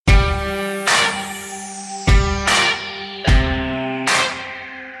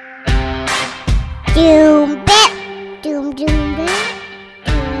Doom bit. Doom doom bit.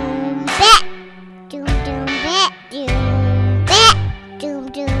 Doom bit. Doom doom bit. Doom bit.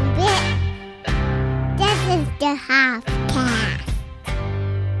 Doom doom bit. This is the Halfcast.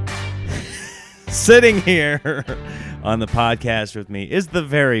 Sitting here on the podcast with me is the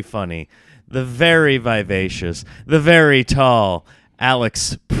very funny, the very vivacious, the very tall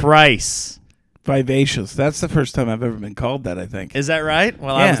Alex Price. Vivacious. That's the first time I've ever been called that, I think. Is that right?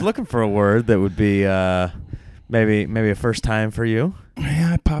 Well, Yeah. I was looking for a word that would be maybe a first time for you.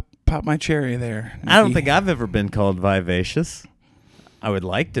 Yeah, I pop my cherry there. I don't think I've ever been called vivacious. I would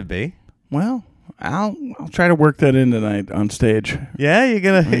like to be. Well, I'll try to work that in tonight on stage. Yeah, you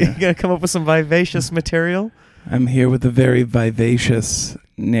gonna come up with some vivacious material? I'm here with the very vivacious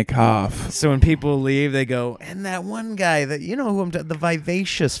Nick Hoff. So when people leave, they go, and that one guy that you know who the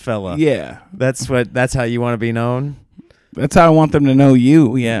vivacious fella. Yeah. That's how you want to be known. That's how I want them to know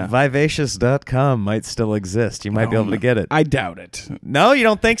you, yeah. Vivacious.com might still exist. You might be able to get it. I doubt it. No, you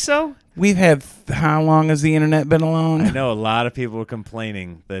don't think so? We've had, how long has the internet been alone? I know a lot of people were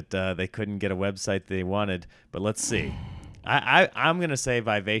complaining that they couldn't get a website they wanted, but let's see. I'm going to say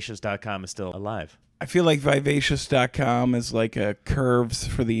vivacious.com is still alive. I feel like vivacious.com is like a curves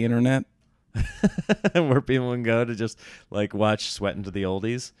for the internet. Where people can go to just like watch Sweatin' to the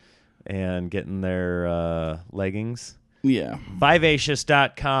Oldies and get in their leggings. Yeah.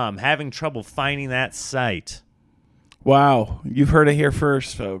 Vivacious.com. Having trouble finding that site. Wow. You've heard it here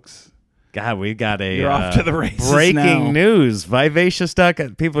first, folks. God, we got a You're off to the races breaking now. news.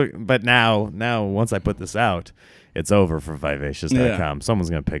 Vivacious.com. People, but now once I put this out, it's over for Vivacious.com. Yeah. Someone's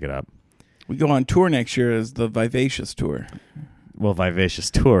going to pick it up. We go on tour next year as the Vivacious Tour. Well, Vivacious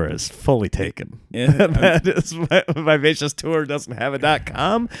Tour is fully taken. Yeah. That is, Vivacious Tour doesn't have a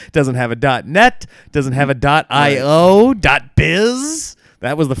 .com, doesn't have a .net, doesn't have a .io, .biz.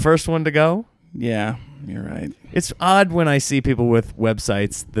 That was the first one to go. Yeah, you're right. It's odd when I see people with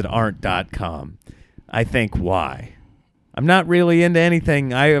websites that aren't .com. I think, why? I'm not really into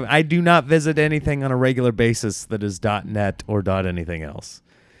anything. I do not visit anything on a regular basis that is .net or .anything else.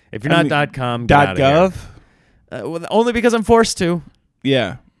 If you're not .com, get out of here. .gov? Only because I'm forced to.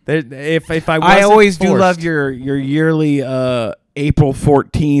 Yeah. If I wasn't I always do forced. love your yearly April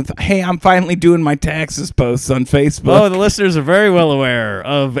 14th. Hey, I'm finally doing my taxes posts on Facebook. Oh, the listeners are very well aware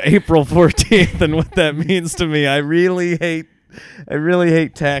of April 14th and what that means to me. I really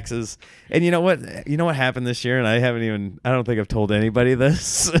hate taxes. And you know what? You know what happened this year? And I don't think I've told anybody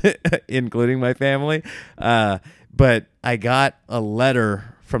this, including my family. But I got a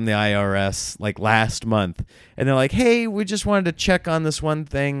letter from the IRS like last month, and they're like, hey, we just wanted to check on this one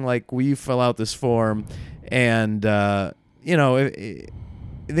thing, like, will you fill out this form? And they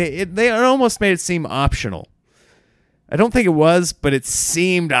almost made it seem optional. I don't think it was, but it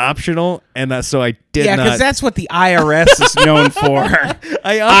seemed optional, and so I did not. Yeah, because that's what the IRS is known for.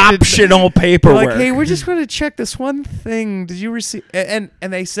 Optional They're paperwork. like, hey, we're just going to check this one thing. Did you receive? And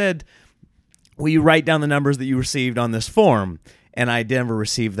they said, will you write down the numbers that you received on this form? And I never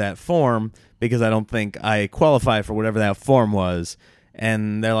received that form because I don't think I qualify for whatever that form was.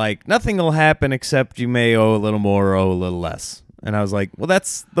 And they're like, nothing will happen except you may owe a little more or owe a little less. And I was like, well,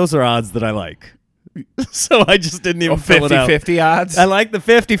 those are odds that I like. So I just didn't even fill it out. 50-50 odds? I like the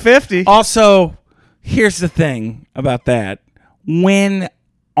 50-50. Also, here's the thing about that. When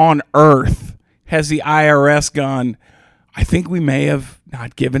on earth has the IRS gone, I think we may have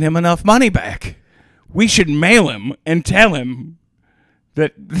not given him enough money back. We should mail him and tell him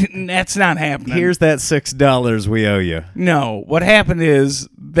that that's not happening. Here's that $6 we owe you. No, what happened is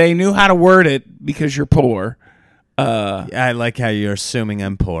they knew how to word it because you're poor. I like how you're assuming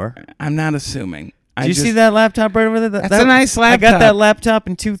I'm poor. I'm not assuming. Did you see that laptop right over there? That's a nice laptop. I got that laptop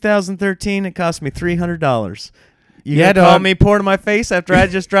in 2013. It cost me $300. You Yeah, gonna call dog. me poor to my face after I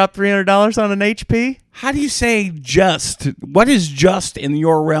just dropped $300 on an HP? How do you say just? What is just in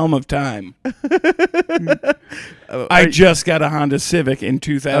your realm of time? I just got a Honda Civic in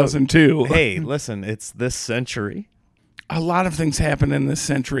 2002. Hey, listen, it's this century. A lot of things happen in this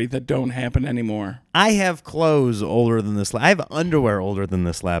century that don't happen anymore. I have clothes older than this. I have underwear older than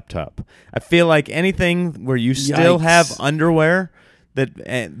this laptop. I feel like anything where you still Yikes. have underwear,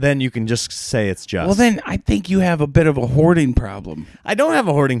 then you can just say it's just. Well, then I think you have a bit of a hoarding problem. I don't have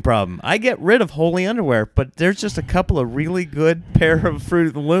a hoarding problem. I get rid of holy underwear, but there's just a couple of really good pair of Fruit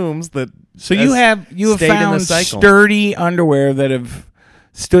of the Looms that. So you have stayed in the found cycle. sturdy underwear that have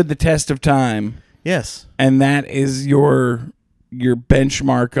stood the test of time. Yes. And that is your your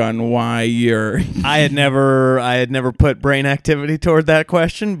benchmark on why you're. I had never put brain activity toward that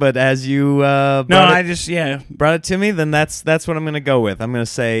question, but as you brought it to me, then that's what I'm going to go with. I'm going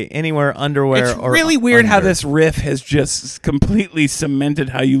to say anywhere underwear. It's or really weird how under. this riff has just completely cemented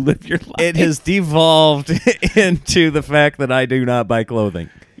how you live your life. It has devolved into the fact that I do not buy clothing.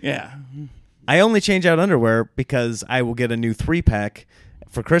 Yeah. I only change out underwear because I will get a new 3-pack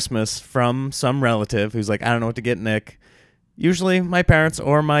for Christmas from some relative who's like, I don't know what to get Nick. Usually my parents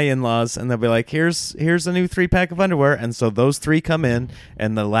or my in-laws, and they'll be like, here's a new 3-pack of underwear. And so those 3 come in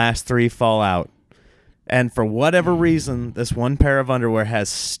and the last 3 fall out. And for whatever reason, this one pair of underwear has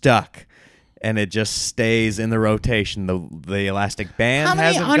stuck and it just stays in the rotation. The elastic band How many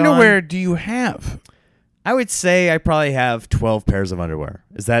hasn't underwear gone. do you have? I would say I probably have 12 pairs of underwear.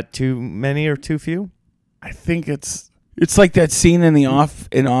 Is that too many or too few? I think it's like that scene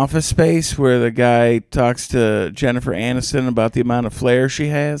in Office Space where the guy talks to Jennifer Aniston about the amount of flair she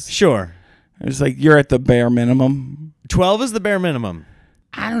has. Sure. It's like you're at the bare minimum. 12 is the bare minimum.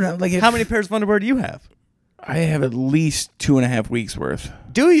 I don't know. Like How many pairs of underwear do you have? I have at least 2.5 weeks worth.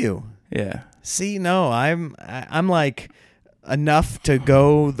 Do you? Yeah. See, no, I'm like enough to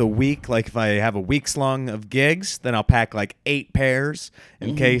go the week. Like if I have a week's long of gigs, then I'll pack like 8 pairs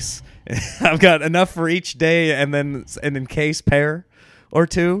in case I've got enough for each day, and in case pair or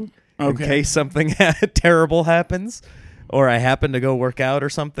 2 in case something terrible happens or I happen to go work out or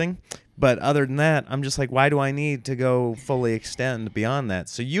something. But other than that, I'm just like, why do I need to go fully extend beyond that?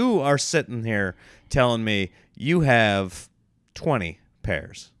 So you are sitting here telling me you have 20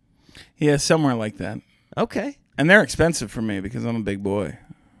 pairs. Yeah, somewhere like that. Okay. And they're expensive for me because I'm a big boy.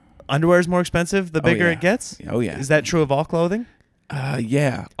 Underwear is more expensive the bigger yeah. it gets? Oh, yeah. Is that true of all clothing?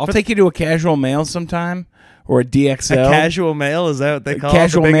 Yeah. I'll take you to a Casual Male sometime or a DXL. A casual male? Is that what they call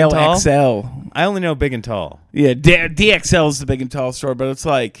Casual it? The big Male and tall? XL. I only know big and tall. Yeah, DXL is the big and tall store, but it's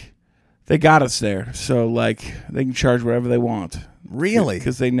like they got us there. So, like, they can charge whatever they want. Really?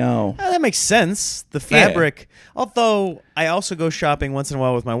 Because they know. Oh, that makes sense. The fabric. Although I also go shopping once in a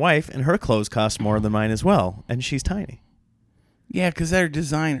while with my wife, and her clothes cost more than mine as well, and she's tiny. Yeah, because they're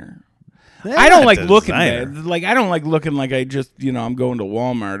designer. They're I don't not like looking designer. bad. Like, I don't like looking like I just, I'm going to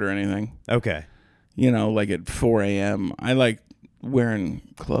Walmart or anything. Okay. Like at 4 a.m. I like wearing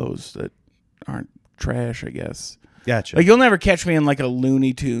clothes that aren't trash, I guess. Gotcha. Like, you'll never catch me in like a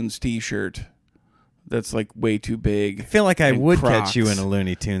Looney Tunes t-shirt that's like way too big. I feel like I and would Crocs. catch you in a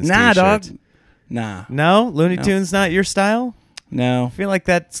Looney Tunes Nah, t-shirt. dog. Nah. No? Looney Tunes not your style? No. I feel like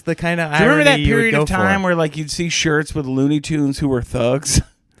that's the kind of Do you remember that irony you would period go of time for. where like you'd see shirts with Looney Tunes who were thugs?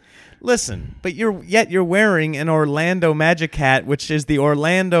 Listen, but you're wearing an Orlando Magic hat, which is the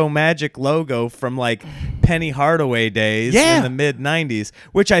Orlando Magic logo from like Penny Hardaway days in the mid 90s,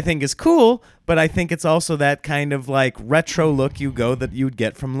 which I think is cool, but I think it's also that kind of like retro look that you'd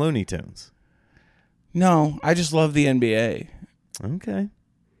get from Looney Tunes. No, I just love the NBA. Okay.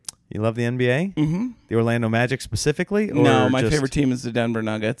 You love the NBA? Mm-hmm. The Orlando Magic specifically? Or No, my just favorite team is the Denver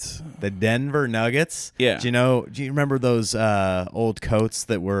Nuggets. The Denver Nuggets? Yeah. Do you remember those old coats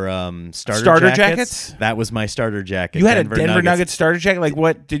that were Starter jackets? That was my starter jacket. You had a Denver Nuggets starter jacket? Like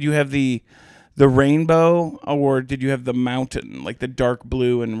what? Did you have the rainbow or did you have the mountain, like the dark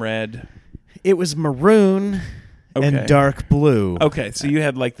blue and red? It was maroon and dark blue. Okay, so you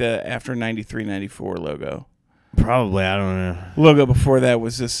had like the after 93, 94 logo. Probably, I don't know. Logo before that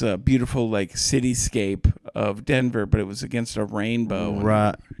was this beautiful like cityscape of Denver, but it was against a rainbow.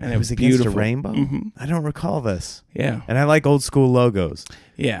 Right. And it was beautiful. against a rainbow? Mm-hmm. I don't recall this. Yeah. And I like old school logos.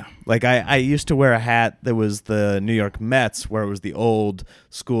 Yeah. Like I used to wear a hat that was the New York Mets, where it was the old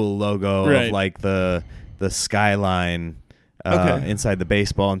school logo of like the skyline inside the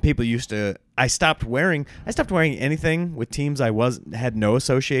baseball, and people used to. I stopped wearing anything with teams I had no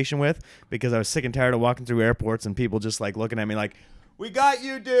association with because I was sick and tired of walking through airports and people just like looking at me like, "We got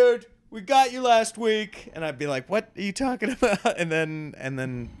you, dude. We got you last week," and I'd be like, "What are you talking about?" And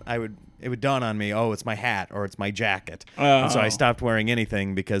then it would dawn on me, oh, it's my hat or it's my jacket. And so I stopped wearing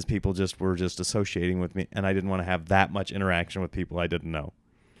anything because people were associating with me, and I didn't want to have that much interaction with people I didn't know.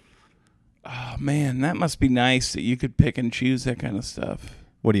 Oh man, that must be nice that you could pick and choose that kind of stuff.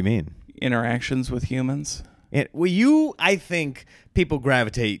 What do you mean? Interactions with humans. I think people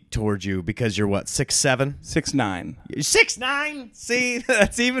gravitate towards you because you're what, 6'7"? 6'9". 6'9"? See,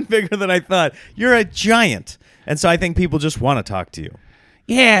 that's even bigger than I thought. You're a giant, and so I think people just want to talk to you.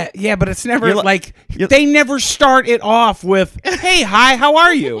 Yeah, but it's never they never start it off with, "Hey, hi, how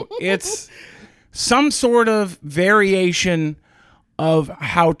are you?" It's some sort of variation of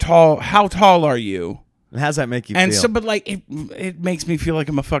how tall are you? How's that make you And feel? so, but like, it makes me feel like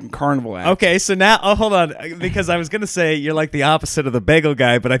I'm a fucking carnival act. Okay, so now, hold on, because I was gonna say you're like the opposite of the bagel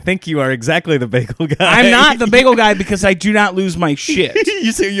guy, but I think you are exactly the bagel guy. I'm not the bagel guy because I do not lose my shit.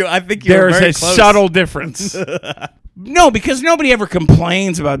 I think you're There's very a close. subtle difference. No, because nobody ever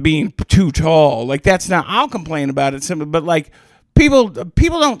complains about being too tall. Like, that's not. I'll complain about it, simply, but like, people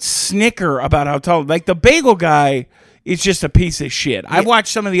don't snicker about how tall. Like, the bagel guy is just a piece of shit. I've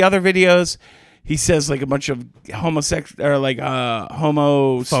watched some of the other videos. He says like a bunch of homo slurs,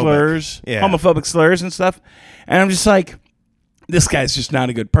 homophobic slurs and stuff, and I'm just like, this guy's just not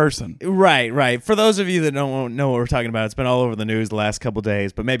a good person. Right. For those of you that don't know what we're talking about, it's been all over the news the last couple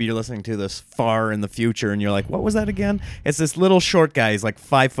days, but maybe you're listening to this far in the future and you're like, what was that again? It's this little short guy. He's like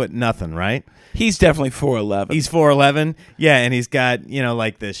 5 foot nothing, right? He's definitely 4'11". He's 4'11". Yeah, and he's got,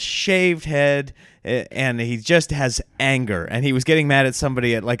 like this shaved head, and he just has anger. And he was getting mad at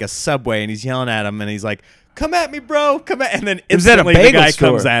somebody at like a Subway, and he's yelling at him, and he's like, "Come at me, bro! Come at!" And then was at a instantly the bagel guy store.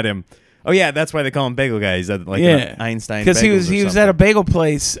 comes at him. Oh yeah, that's why they call him Bagel Guy. He's at like an Einstein. Because he was Bagels or at a something. bagel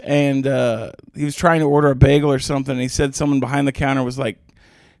place and he was trying to order a bagel or something. And he said someone behind the counter was like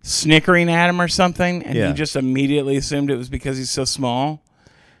snickering at him or something, and he just immediately assumed it was because he's so small,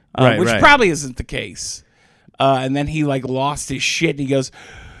 which probably isn't the case. And then he like lost his shit and he goes,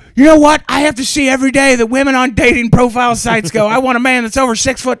 "You know what? I have to see every day that women on dating profile sites go, I want a man that's over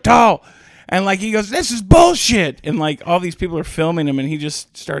 6 foot tall." And like he goes, "This is bullshit." And like all these people are filming him and he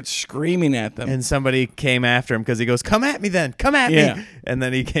just starts screaming at them. And somebody came after him because he goes, "Come at me then, come at me." And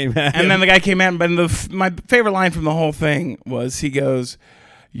then he came at him. And then the guy came at him. But my favorite line from the whole thing was he goes,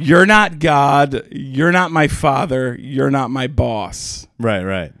 "You're not God. You're not my father. You're not my boss."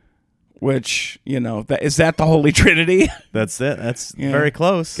 Right. Which, is that the Holy Trinity? That's it. That's very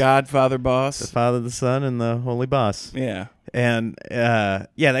close. God, Father, Boss. The Father, the Son, and the Holy Boss. Yeah. And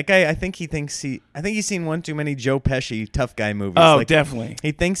that guy, I think he's seen one too many Joe Pesci tough guy movies. Oh, definitely.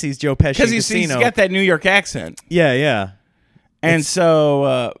 He thinks he's Joe Pesci Because in he's Casino. got that New York accent. Yeah. And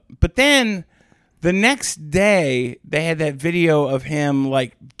so, but then the next day they had that video of him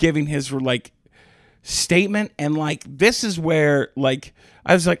like giving his like statement, and like this is where like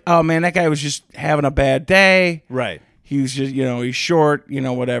I was like, oh man, that guy was just having a bad day. Right. He was just he's short,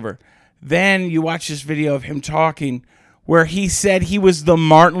 whatever. Then you watch this video of him talking where he said he was the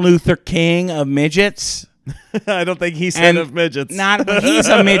Martin Luther King of midgets. I don't think he said of midgets. But he's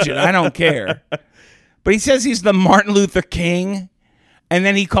a midget. I don't care. But he says he's the Martin Luther King, and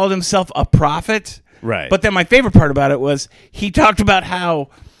then he called himself a prophet. Right. But then my favorite part about it was he talked about how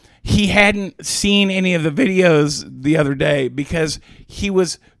he hadn't seen any of the videos the other day because he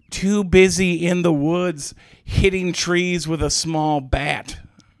was too busy in the woods hitting trees with a small bat.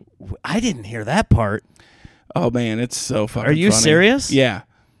 I didn't hear that part. Oh man, it's so fucking Are you funny. serious? Yeah.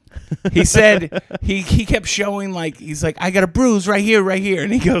 He said he kept showing like he's like, "I got a bruise right here,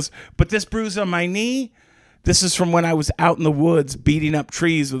 and he goes, "But this bruise on my knee, this is from when I was out in the woods beating up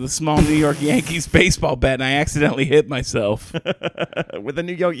trees with a small New York Yankees baseball bat, and I accidentally hit myself." With the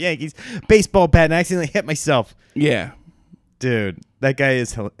New York Yankees baseball bat, and I accidentally hit myself. Yeah. Dude, that guy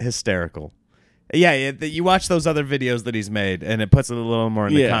is hysterical. Yeah, you watch those other videos that he's made, and it puts it a little more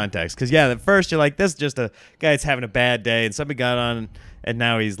into context. Because, at first you're like, this is just a guy that's having a bad day, and somebody got on, and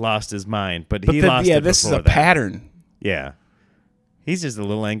now he's lost his mind. But he lost it this is before a that. pattern. Yeah. He's just a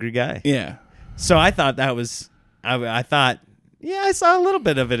little angry guy. Yeah. So I thought that was, I thought, I saw a little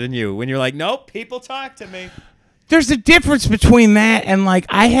bit of it in you when you're like, nope, people talk to me. There's a difference between that and like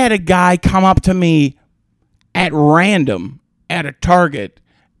I had a guy come up to me at random at a Target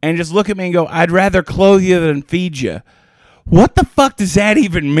and just look at me and go, "I'd rather clothe you than feed you." What the fuck does that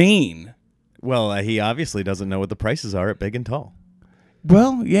even mean? Well, he obviously doesn't know what the prices are at Big and Tall.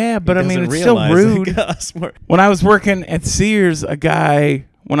 Well, yeah, but I mean, Doesn't it's still realize rude. it costs more. When I was working at Sears, a guy,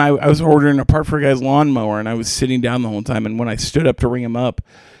 when I was ordering a part for a guy's lawnmower, and I was sitting down the whole time, and when I stood up to ring him up,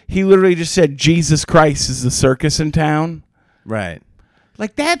 he literally just said, "Jesus Christ is the circus in town." Right.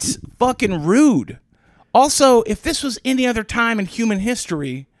 Like, that's fucking rude. Also, if this was any other time in human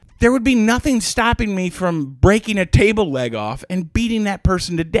history, there would be nothing stopping me from breaking a table leg off and beating that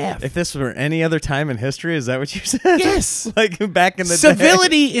person to death. If this were any other time in history, is that what you said? Yes. Like back in the day.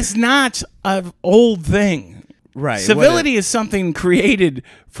 Civility is not an old thing. Right. Civility is something created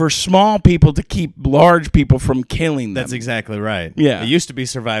for small people to keep large people from killing them. That's exactly right. Yeah. It used to be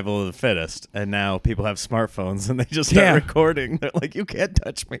survival of the fittest, and now people have smartphones and they just start recording. They're like, "You can't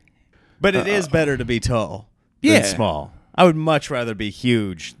touch me." But it is better to be tall than small. I would much rather be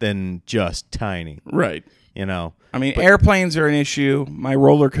huge than just tiny. Right. I mean, airplanes are an issue. My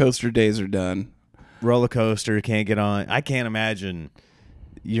roller coaster days are done. Roller coaster, can't get on. I can't imagine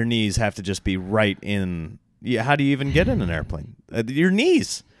your knees have to just be right in. Yeah, how do you even get in an airplane? Your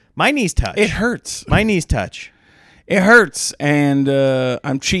knees. My knees touch. It hurts. My knees touch. It hurts, and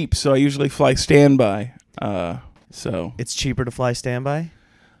I'm cheap, so I usually fly standby. So It's cheaper to fly standby.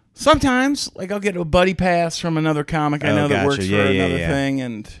 sometimes, like, I'll get a buddy pass from another comic I Oh, know that gotcha. works Yeah, for yeah, another yeah. thing,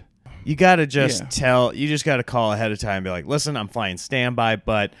 and You gotta just Yeah. you just gotta call ahead of time and be like, listen, I'm flying standby,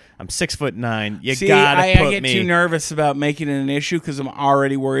 but I'm 6'9". You see, gotta I put get me. too nervous about making it an issue because I'm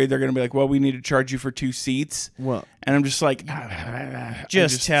already worried they're going to be like, well, we need to charge you for 2 seats. Well, And I'm just like,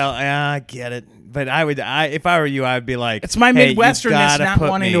 just tell. I get it, but if I were you, I'd be like, it's my hey, you Midwesternness gotta not put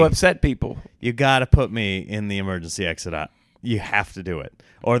wanting me- to upset people. You gotta put me in the emergency exit out. You have to do it,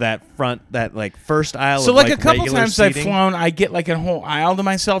 or that like first aisle. So of, like a couple regular times I've seating. flown, I get like a whole aisle to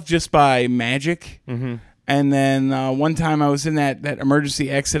myself just by magic. Mm-hmm. And then one time I was in that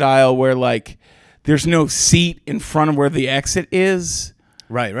emergency exit aisle where like there's no seat in front of where the exit is.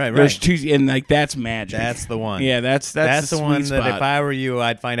 Right. There's two, and like that's magic. That's the one. Yeah, that's the sweet one that spot. if I were you,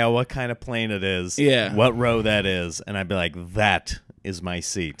 I'd find out what kind of plane it is. Yeah. What row that is, and I'd be like, that is my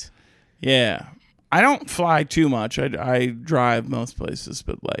seat. Yeah. I don't fly too much. I drive most places,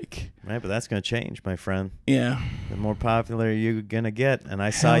 but like, Right, but that's gonna change, my friend. yeah. The more popular you're gonna get, and I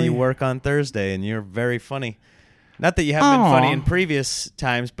saw Hell you yeah. work on Thursday, and you're very funny. Not that you haven't been Aw. funny in previous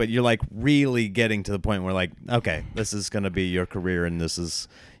times, but you're like really getting to the point where like, okay, this is gonna be your career, and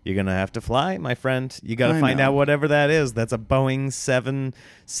you're gonna have to fly, my friend. You gotta I find know. out whatever that is. That's a Boeing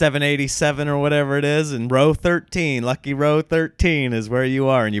 787 or whatever it is, and row 13, lucky row 13 is where you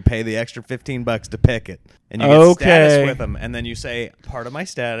are, and you pay the extra $15 to pick it, and you get status Okay. with them, and then you say, part of my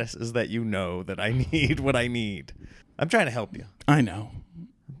status is that you know that I need what I need. I'm trying to help you. I know.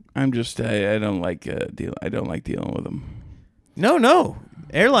 I'm just I don't like I don't like dealing with them. No,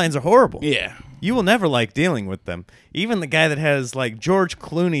 airlines are horrible. Yeah. You will never like dealing with them. Even the guy that has like George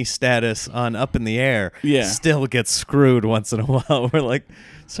Clooney status on Up in the Air Yeah. still gets screwed once in a while. We're like,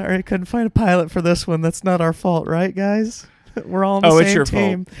 sorry, I couldn't find a pilot for this one. That's not our fault, right, guys? We're all on the Oh, same it's your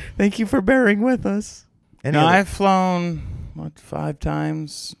team. Thank you for bearing with us. Any No, other- I've flown 5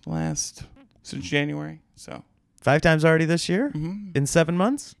 times since January. So 5 times already this year? mhm. In 7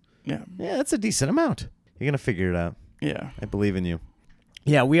 months? yeah, Yeah, that's a decent amount. You're going to figure it out. yeah. I believe in you.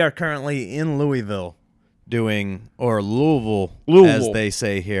 Yeah, we are currently in Louisville or Louisville, as they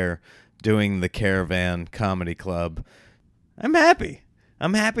say here, doing the Caravan Comedy Club. I'm happy.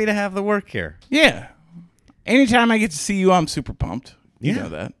 I'm happy to have the work here. Yeah. Anytime I get to see you, I'm super pumped. You Yeah. know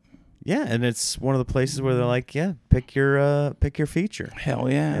that. Yeah, and it's one of the places where they're like, yeah, pick your feature. Hell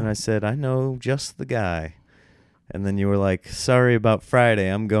yeah. And I said, I know just the guy. And then you were like, sorry about Friday.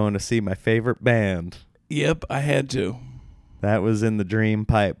 I'm going to see my favorite band. Yep, I had to. That was in the dream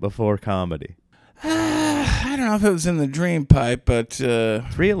pipe before comedy. I don't know if it was in the dream pipe, but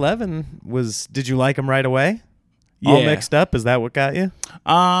 311 was, did you like them right away? All yeah. mixed up? Is that what got you?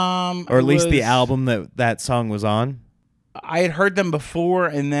 Or at least the album that song was on? I had heard them before,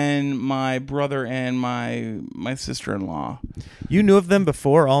 and then my brother and my sister-in-law. You knew of them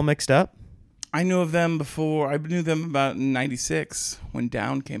before All Mixed Up? I knew of them before. I knew them about in '96 when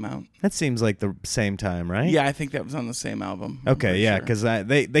Down came out. That seems like the same time, right? Yeah, I think that was on the same album. I'm Okay, pretty yeah, sure. because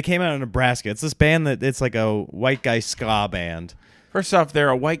they came out in Nebraska. It's this band it's like a white guy ska band. First off, they're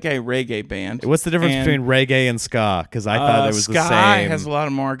a white guy reggae band. What's the difference And, between reggae and ska? Because I thought it was ska the same. has a lot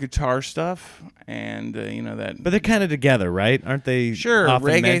of more guitar stuff, and you know that. But they're kind of together, right? Aren't they? Sure, often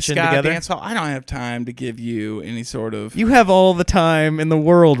reggae, mentioned ska, together? dancehall. I don't have time to give you any sort of. You have all the time in the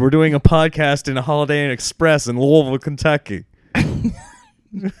world. We're doing a podcast in a Holiday Inn Express in Louisville, Kentucky.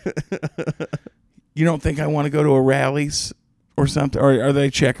 You don't think I want to go to a rallies or something? Or are they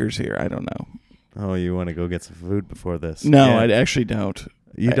checkers here? I don't know. Oh, you want to go get some food before this? No, Yeah. I actually don't.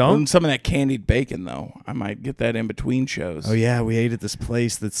 You don't? Some of that candied bacon, though. I might get that in between shows. Oh yeah, we ate at this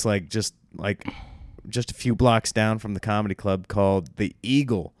place that's just a few blocks down from the comedy club called the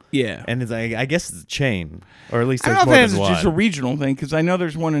Eagle, Yeah. and it's I guess it's a chain, or at least I there's don't know more if than that's one. just a regional thing, because I know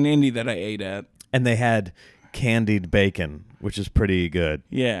there's one in Indy that I ate at. And they had candied bacon, which is pretty good.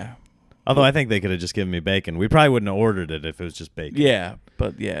 Yeah. Although I think they could have just given me bacon. We probably wouldn't have ordered it if it was just bacon. Yeah.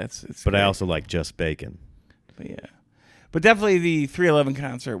 But yeah, it's But I great. also like just bacon. But yeah. But definitely the 311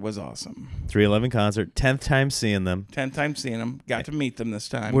 concert was awesome. 311 concert, 10th time seeing them. 10 times seeing them. Got to meet them this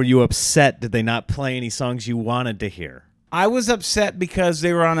time. Were you upset? Did they not play any songs you wanted to hear? I was upset because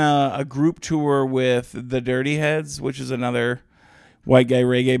they were on a group tour with the Dirty Heads, which is another white guy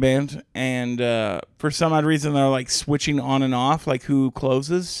reggae band. And for some odd reason, they're like switching on and off, like who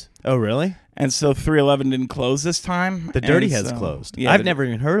closes. Oh, really? And so 311 didn't close this time. The Dirty And Heads so- closed. Yeah, I've never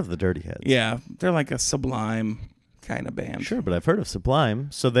even heard of the Dirty Heads. Yeah, they're like a Sublime kind of band. Sure, but I've heard of Sublime.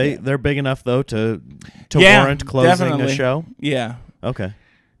 So Yeah. they're big enough though to Yeah, warrant closing definitely. a show. Yeah. Okay.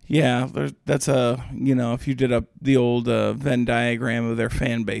 Yeah, that's if you did the old Venn diagram of their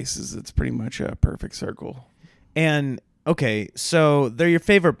fan bases, it's pretty much a perfect circle. And okay, so they're your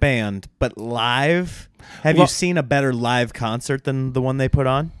favorite band, but live, have Well- you seen a better live concert than the one they put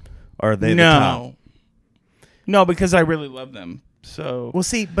on? Or are they the top? No, because I really love them. So, Well,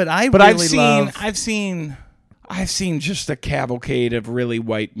 see, but I've seen just a cavalcade of really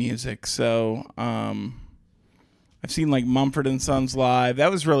white music. So, I've seen like Mumford and Sons live.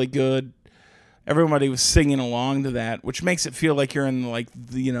 That was really good. Everybody was singing along to that, which makes it feel like you're in like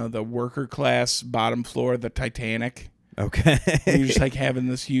the worker class bottom floor of the Titanic. Okay. And you're just like having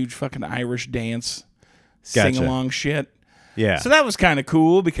this huge fucking Irish dance, Gotcha. sing along shit. Yeah. So that was kind of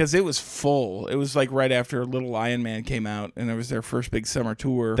cool because it was full. It was like right after Little Lion Man came out, and it was their first big summer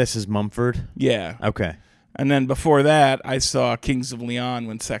tour. This is Mumford? Yeah. Okay. And then before that, I saw Kings of Leon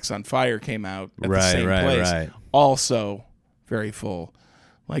when Sex on Fire came out at the same place. Right. Also very full.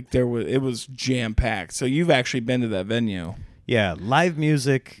 Like it was jam packed. So you've actually been to that venue. Yeah, live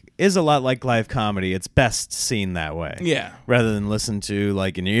music is a lot like live comedy. It's best seen that way. Yeah. Rather than listen to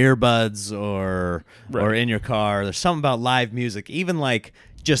like in your earbuds or Right. in your car. There's something about live music, even like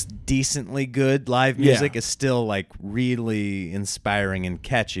just decently good live music Yeah. is still like really inspiring and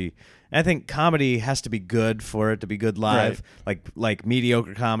catchy. And I think comedy has to be good for it to be good live. Like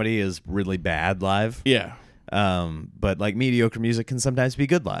mediocre comedy is really bad live. Yeah. But like mediocre music can sometimes be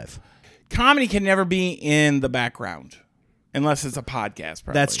good live. Comedy can never be in the background unless it's a podcast.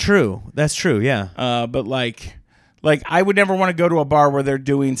 Probably. That's true. That's true. Yeah. But like I would never want to go to a bar where they're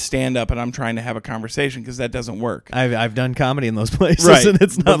doing stand up and I'm trying to have a conversation because that doesn't work. I've done comedy in those places, and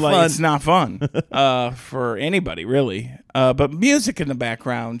it's not But, fun. It's not fun for anybody really. But music in the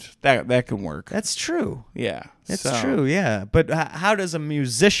background that can work. That's true. Yeah, It's so- true. Yeah. But how does a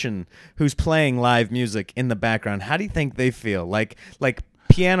musician who's playing live music in the background? How do you think they feel? Like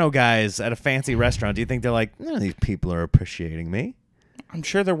piano guys at a fancy restaurant. Do you think they're like, none of these people are appreciating me? I'm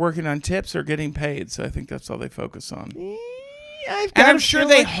sure they're working on tips or getting paid, so I think that's all they focus on. I've And I'm gotta sure feel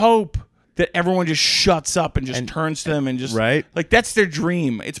they like- hope that everyone just shuts up and just turns to them and just Right. like that's their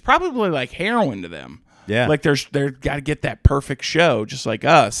dream. It's probably like heroin to them. Yeah. Like they're got to get that perfect show, just like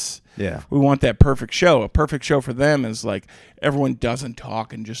us. Yeah. We want that perfect show. A perfect show for them is like everyone doesn't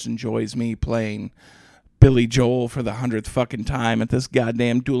talk and just enjoys me playing Billy Joel for the 100th fucking time at this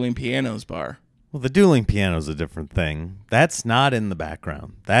goddamn Dueling Pianos bar. Well, the dueling piano is a different thing. That's not in the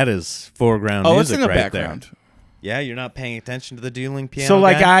background. That is foreground Oh, music it's in the right background. there. Yeah, you're not paying attention to the dueling piano. So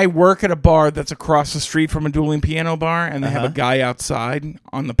like guy? I work at a bar that's across the street from a Dueling Piano bar, and they have a Uh-huh. guy outside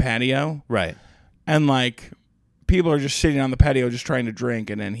on the patio. Right. And like people are just sitting on the patio just trying to drink,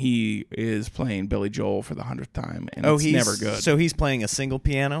 and then he is playing Billy Joel for the 100th time, and it's he's never good. So he's playing a single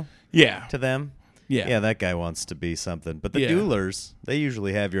piano yeah, to them. yeah, Yeah, that guy wants to be something. But the Yeah. duelers, they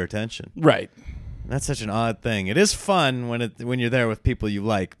usually have your attention. right. That's such an odd thing. It is fun when you're there with people you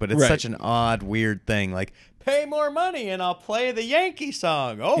like, but it's Right. such an odd, weird thing. Like, pay more money and I'll play the Yankee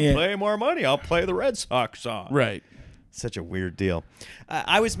song. Oh, Yeah. pay more money, I'll play the Red Sox song. Right. Such a weird deal.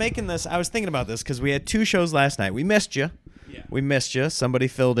 I was thinking about this because we had 2 shows last night. We missed you. Yeah. We missed you. Somebody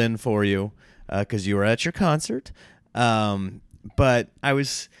filled in for you because you were at your concert. But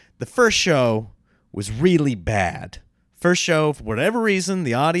the first show was really bad. First show, for whatever reason,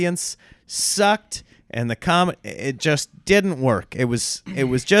 the audience sucked and it just didn't work. It was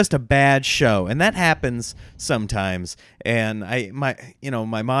just a bad show, and that happens sometimes. And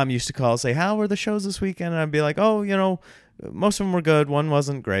my mom used to call and say, "How were the shows this weekend?" And I'd be like, "Oh, most of them were good. One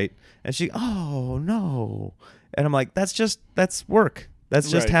wasn't great." And she, "Oh no," and I'm like, "That's work.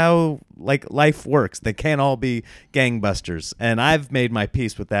 That's just Right. how like life works. They can't all be gangbusters." And I've made my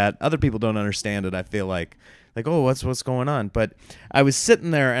peace with that. Other people don't understand it. I feel like, oh, what's going on? But I was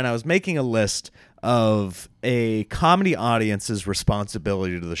sitting there and I was making a list of a comedy audience's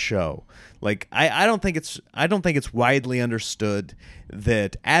responsibility to the show. Like I don't think it's widely understood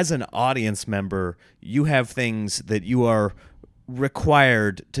that as an audience member, you have things that you are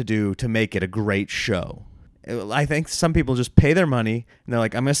required to do to make it a great show. I think some people just pay their money and they're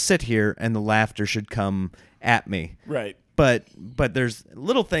like, I'm going to sit here and the laughter should come at me. Right. But there's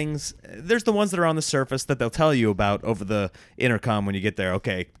little things. There's the ones that are on the surface that they'll tell you about over the intercom when you get there.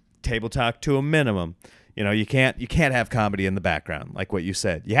 Okay, table talk to a minimum. You know, you can't have comedy in the background, like what you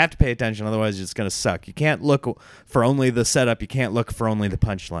said. You have to pay attention, otherwise it's going to suck. You can't look for only the setup. You can't look for only the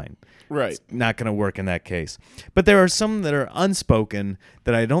punchline. Right. It's not going to work in that case. But there are some that are unspoken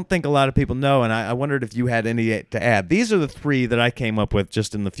that I don't think a lot of people know, and I wondered if you had any to add. These are the 3 that I came up with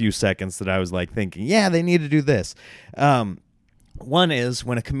just in the few seconds that I was like thinking, yeah, they need to do this. One is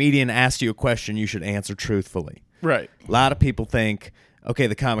when a comedian asks you a question, you should answer truthfully. Right. A lot of people think, okay,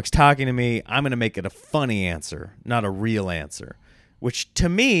 the comic's talking to me, I'm going to make it a funny answer, not a real answer, which to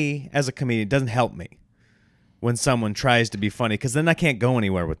me, as a comedian, doesn't help me when someone tries to be funny, because then I can't go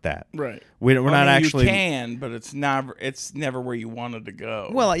anywhere with that. Right. We're not actually... You can, but it's never where you wanted to go.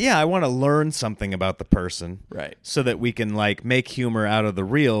 Well, yeah, I want to learn something about the person. Right. So that we can, like, make humor out of the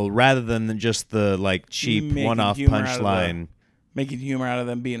real, rather than just the, like, cheap one-off punchline. Making humor out of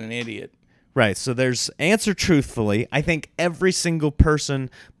them being an idiot. Right, so there's answer truthfully. I think every single person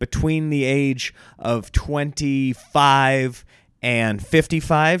between the age of 25 and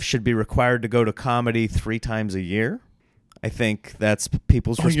 55 should be required to go to comedy 3 times a year. I think that's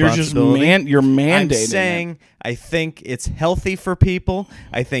people's responsibility. You're mandating. I'm saying I think it's healthy for people.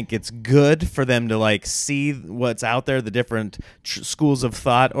 I think it's good for them to like see what's out there, the different schools of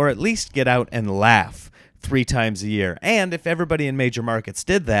thought, or at least get out and laugh 3 times a year. And if everybody in major markets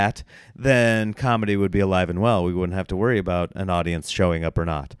did that, then comedy would be alive and well. We wouldn't have to worry about an audience showing up or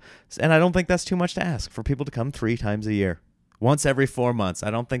not. And I don't think that's too much to ask for people to come 3 times a year. Once every 4 months.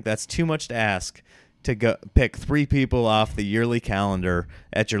 I don't think that's too much to ask to go pick 3 people off the yearly calendar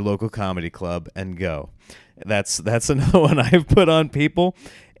at your local comedy club and go. That's another one I've put on people.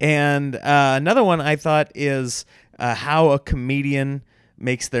 And another one I thought is how a comedian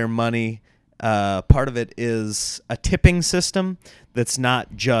makes their money. Part of it is a tipping system that's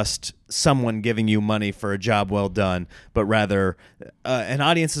not just someone giving you money for a job well done, but rather an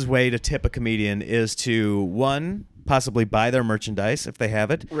audience's way to tip a comedian is to, one, possibly buy their merchandise if they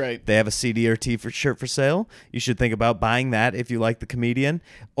have it. Right. They have a CD or T-shirt for sale. You should think about buying that if you like the comedian.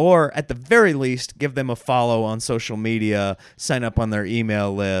 Or at the very least, give them a follow on social media, sign up on their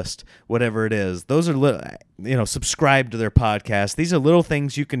email list, whatever it is. Those are subscribe to their podcast. These are little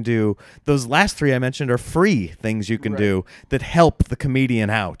things you can do. Those last 3 I mentioned are free things you can do that help the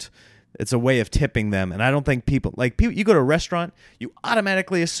comedian out. It's a way of tipping them, and I don't think people you go to a restaurant, you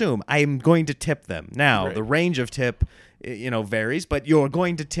automatically assume I'm going to tip them. Now, the range of tip, varies, but you're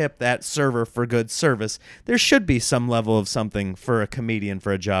going to tip that server for good service. There should be some level of something for a comedian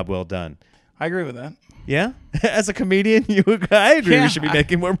for a job well done. I agree with that. Yeah? As a comedian, I agree we should be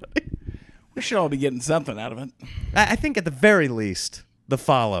making more money. We should all be getting something out of it. I think at the very least, the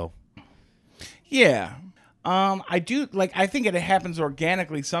follow. Yeah. I do I think it happens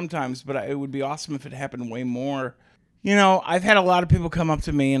organically sometimes, but it would be awesome if it happened way more. I've had a lot of people come up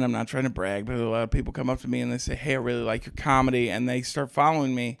to me, and I'm not trying to brag, but a lot of people come up to me and they say, "Hey, I really like your comedy," and they start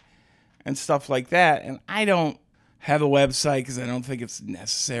following me and stuff like that. And I don't have a website because I don't think it's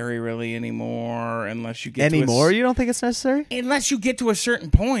necessary really anymore, unless you get anymore. You don't think it's necessary unless you get to a certain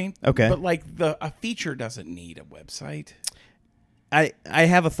point. Okay, but a feature doesn't need a website. I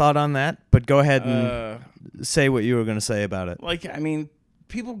have a thought on that, but go ahead and say what you were going to say about it.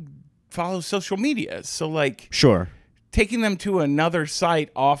 People follow social media, so sure, taking them to another site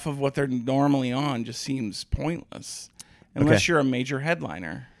off of what they're normally on just seems pointless, unless you're a major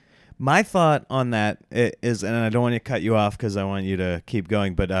headliner. My thought on that is, and I don't want to cut you off because I want you to keep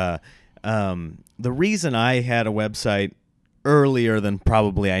going, but the reason I had a website earlier than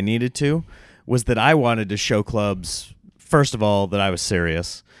probably I needed to was that I wanted to show clubs, first of all, that I was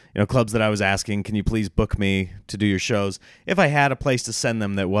serious. Clubs that I was asking, can you please book me to do your shows? If I had a place to send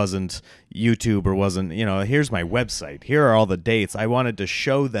them that wasn't YouTube or wasn't, here's my website. Here are all the dates. I wanted to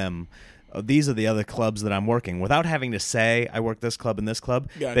show them, these are the other clubs that I'm working. Without having to say, I work this club and this club.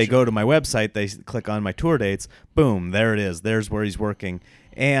 Gotcha. They go to my website. They click on my tour dates. Boom, there it is. There's where he's working.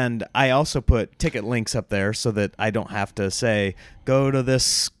 And I also put ticket links up there so that I don't have to say, go to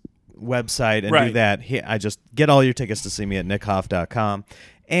this website and do that. I just get all your tickets to see me at nickhoff.com.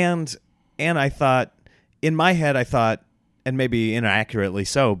 And I thought, in my head, and maybe inaccurately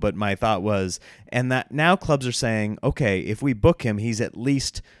so, but my thought was, and that now clubs are saying, okay, if we book him, he's at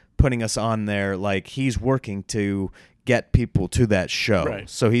least putting us on there, like he's working to get people to that show. Right.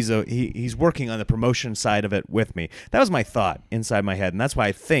 So he's working on the promotion side of it with me. That was my thought inside my head, and that's why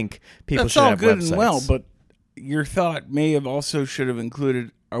I think people should have websites. That's all good and well, but your thought may have also should have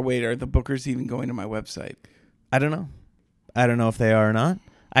included, are the bookers even going to my website? I don't know. I don't know if they are or not.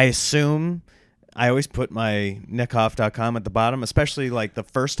 I assume I always put my nickhoff.com at the bottom, especially the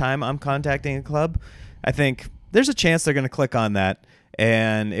first time I'm contacting a club. I think there's a chance they're going to click on that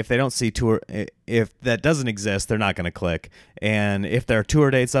And if they don't see if that doesn't exist, they're not going to click. And if there are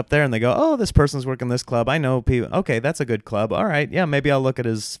tour dates up there and they go, oh, this person's working this club, I know people, okay, that's a good club. All right, yeah, maybe I'll look at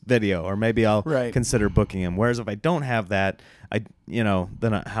his video, or maybe I'll consider booking him. Whereas if I don't have that,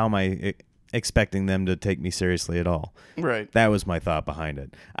 then how am I expecting them to take me seriously at all? Right. That was my thought behind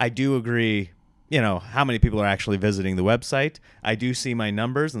it. I do agree. How many people are actually visiting the website. I do see my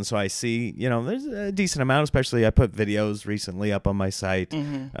numbers, and so I see, there's a decent amount, especially I put videos recently up on my site.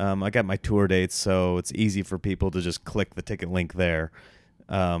 I got my tour dates, so it's easy for people to just click the ticket link there,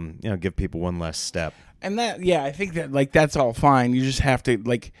 give people one less step. And I think that, that's all fine. You just have to,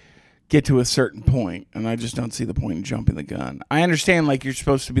 get to a certain point, and I just don't see the point in jumping the gun. I understand, you're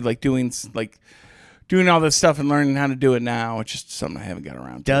supposed to be, doing all this stuff and learning how to do it now. It's just something I haven't got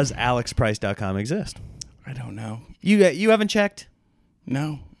around to. Does AlexPrice.com exist? I don't know. You haven't checked?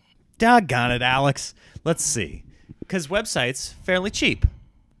 No. Doggone it, Alex. Let's see. Because website's fairly cheap.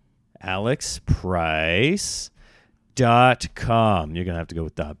 AlexPrice.com. You're going to have to go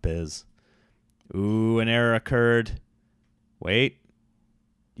with .biz. Ooh, an error occurred. Wait.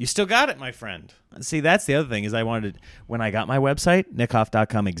 You still got it, my friend. See, that's the other thing is when I got my website,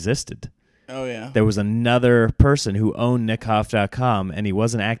 nickhoff.com existed. Oh, yeah. There was another person who owned nickhoff.com, and he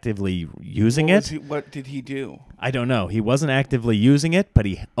wasn't actively using it. What did he do? I don't know. He wasn't actively using it, but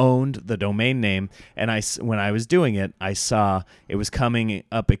he owned the domain name. And when I was doing it, I saw it was coming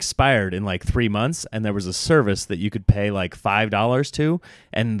up expired in 3 months, and there was a service that you could pay $5 to,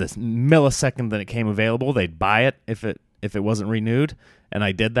 and the millisecond that it came available, they'd buy it if it wasn't renewed. And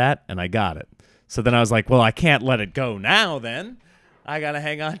I did that, and I got it. So then I was like, well, I can't let it go now then. I got to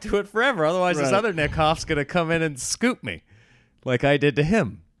hang on to it forever. Otherwise, this other Nick Hoff's going to come in and scoop me like I did to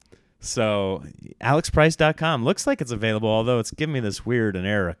him. So AlexPrice.com looks like it's available, although it's giving me this weird an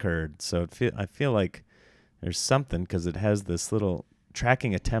error occurred. So I feel like there's something because it has this little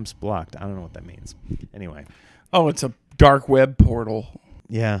tracking attempts blocked. I don't know what that means. Anyway. Oh, it's a dark web portal.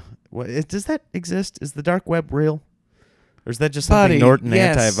 Yeah. Does that exist? Is the dark web real? Or is that just something Norton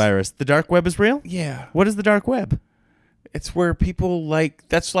antivirus? The dark web is real? Yeah. What is the dark web? It's where people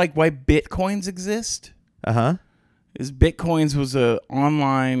that's why Bitcoins exist. Uh-huh. Is Bitcoins was a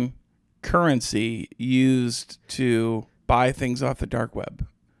online currency used to buy things off the dark web.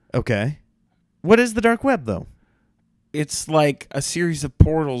 Okay. What is the dark web, though? It's like a series of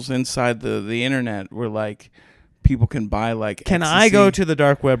portals inside the internet where people can buy Can ecstasy. I go to the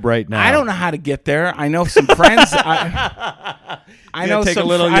dark web right now? I don't know how to get there. I know some friends. I know take some. a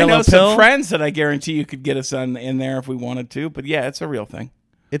little I know yellow some pill? friends that I guarantee you could get us in there if we wanted to. But yeah, it's a real thing.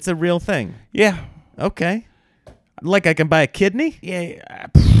 It's a real thing. Yeah. Okay. Like I can buy a kidney? Yeah.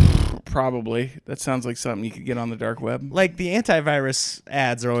 Probably. That sounds like something you could get on the dark web. Like the antivirus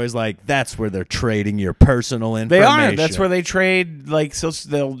ads are always like, that's where they're trading your personal information. They are. That's where they trade. They'll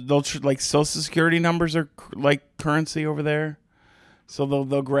Social Security numbers are currency over there. So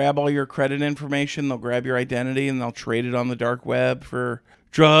they'll grab all your credit information, they'll grab your identity, and they'll trade it on the dark web for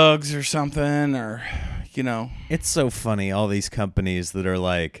drugs or something, or It's so funny, all these companies that are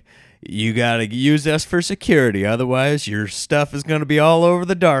like, you got to use us for security, otherwise your stuff is going to be all over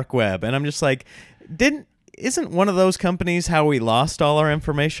the dark web. And I'm just like, isn't one of those companies how we lost all our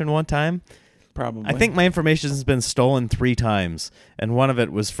information one time? Probably. I think my information has been stolen 3 times, and one of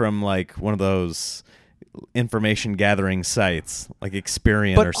it was from one of those information gathering sites like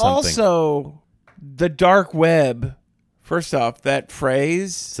Experian or something. But also, the dark web, first off, that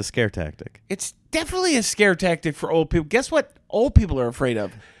phrase... It's a scare tactic. It's definitely a scare tactic for old people. Guess what old people are afraid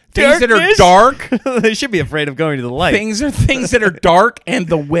of? Things Darkness? that are dark. They should be afraid of going to the light. Things that are dark and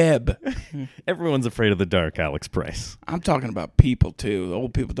the web. Everyone's afraid of the dark, Alex Price. I'm talking about people, too. The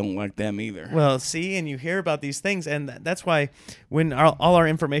old people don't like them either. Well, see, and you hear about these things, and that's why when all our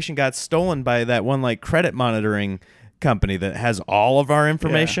information got stolen by that one credit monitoring company that has all of our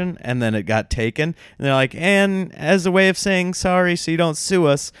information, and then it got taken, and they're like, and as a way of saying sorry so you don't sue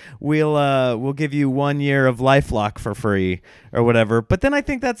us, we'll give you 1 year of LifeLock for free or whatever. But then I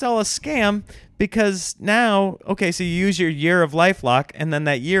think that's all a scam, because now, okay, so you use your year of LifeLock, and then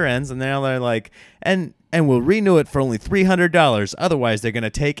that year ends, and now they're like, and we'll renew it for only $300, otherwise they're going to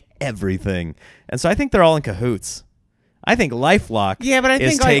take everything. And so I think they're all in cahoots. I think LifeLock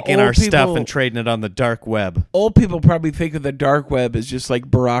is taking our stuff and trading it on the dark web. Old people probably think of the dark web as just like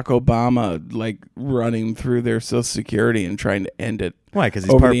Barack Obama, running through their Social Security and trying to end it. Why? Because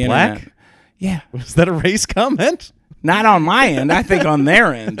he's part black? Internet. Yeah. Was that a race comment? Not on my end. I think on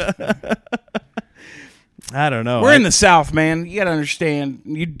their end. I don't know. We're in the South, man. You got to understand.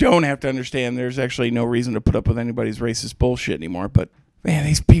 You don't have to understand. There's actually no reason to put up with anybody's racist bullshit anymore. But, man,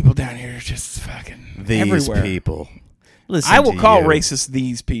 these people down here are just fucking everywhere. People. listen I will to call you. racist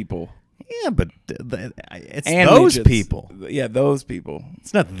these people. Yeah, but it's And those midgets. people. Yeah, those people.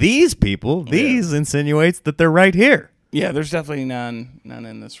 It's not these people. These insinuates that they're right here. Yeah, there's definitely none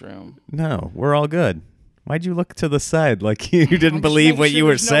in this room. No, we're all good. Why'd you look to the side like you didn't just believe making what sure you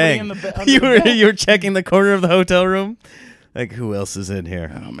were there's nobody saying? in the under You the were bed. you were checking the corner of the hotel room. Like, who else is in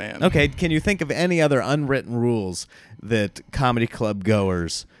here? Oh man. Okay, can you think of any other unwritten rules that comedy club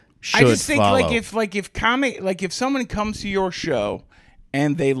goers should I just think follow? if someone comes to your show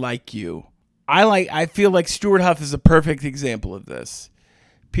and they like you, I feel like Stuart Huff is a perfect example of this.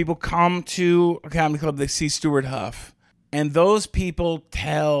 People come to a comedy club, they see Stuart Huff, and those people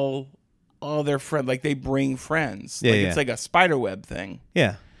tell all their friends, like they bring friends. Yeah, like yeah. it's like a spider web thing.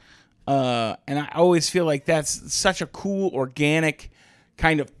 Yeah. And I always feel like that's such a cool, organic,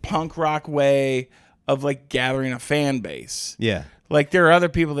 kind of punk rock way of like gathering a fan base. Yeah. Like there are other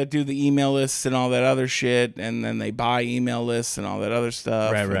people that do the email lists and all that other shit, and then they buy email lists and all that other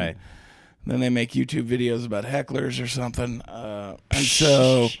stuff. Right, and right. Then they make YouTube videos about hecklers or something. And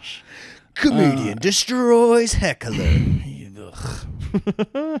so Comedian destroys heckler.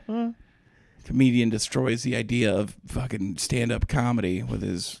 comedian destroys the idea of fucking stand-up comedy with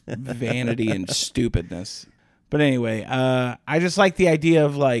his vanity and stupidness. But anyway, I just like the idea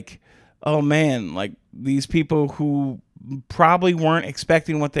of like, oh man, like these people who probably weren't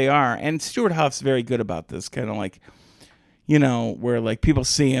expecting what they are. And Stuart Huff's very good about this, kind of like, you know, where like people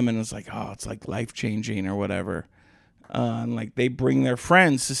see him and it's like, oh, it's like life-changing or whatever. And like they bring their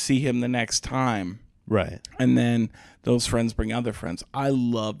friends to see him the next time. Right. And then those friends bring other friends. I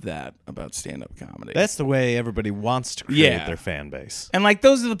love that about stand-up comedy. That's the way everybody wants to create Yeah. their fan base. And like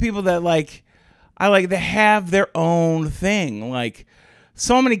those are the people that like they have their own thing. Like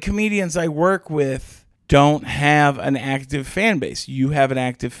so many comedians I work with don't have an active fan base. You have an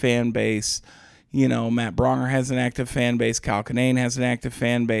active fan base. You know, Matt Bronger has an active fan base. Kyle Kinane has an active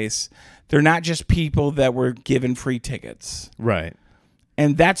fan base. They're not just people that were given free tickets. Right.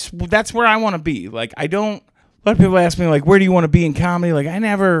 And that's where I want to be. Like a lot of people ask me like, where do you want to be in comedy? Like I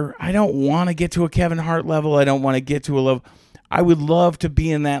don't want to get to a Kevin Hart level. I don't want to get to a level. I would love to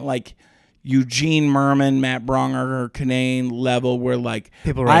be in that like Eugene Merman, Matt Bronger, Kinane level where like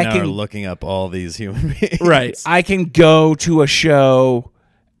People right now are looking up all these human beings. right. I can go to a show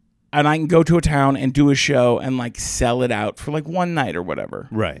and I can go to a town and do a show and like sell it out for like one night or whatever.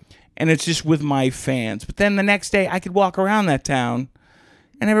 Right. And it's just with my fans. But then the next day I could walk around that town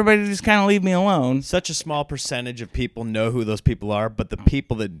and everybody just kind of leave me alone. Such a small percentage of people know who those people are, but the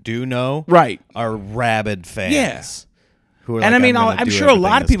people that do know Right. are rabid fans. Yeah. Who are And like, I mean, I'm I'm sure a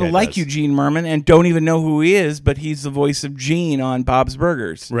lot of people like Eugene Merman and don't even know who he is, but he's the voice of Gene on Bob's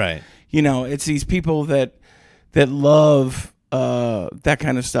Burgers. Right. You know, it's these people that love that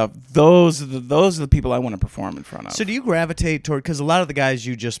kind of stuff. Those are the people I want to perform in front of. So do you gravitate toward, because a lot of the guys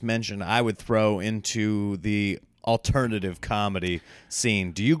you just mentioned I would throw into the alternative comedy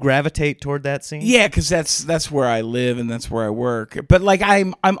scene. Do you gravitate toward that scene? Yeah, because that's where I live and that's where I work. But like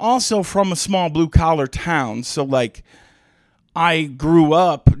I'm also from a small blue collar town, so like I grew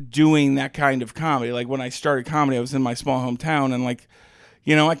up doing that kind of comedy. Like when I started comedy, I was in my small hometown, and like,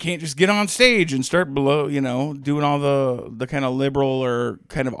 you know, I can't just get on stage and start doing all the kind of liberal or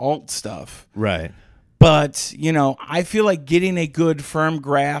kind of alt stuff. Right. But, you know, I feel like getting a good firm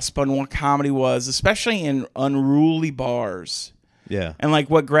grasp on what comedy was, especially in unruly bars, Yeah. and like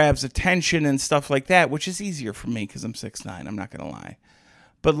what grabs attention and stuff like that, which is easier for me because I'm 6'9", I'm not going to lie.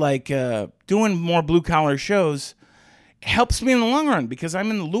 But like doing more blue collar shows helps me in the long run because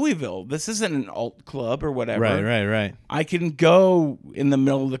I'm in Louisville. This isn't an alt club or whatever. Right. I can go in the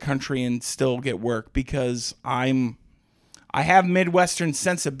middle of the country and still get work because I have Midwestern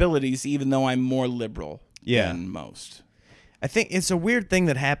sensibilities, even though I'm more liberal than most. I think it's a weird thing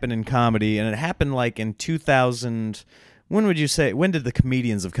that happened in comedy, and it happened like in 2000. When would you say? When did the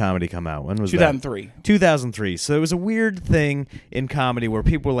Comedians of Comedy come out? When was 2003. that? 2003. So it was a weird thing in comedy where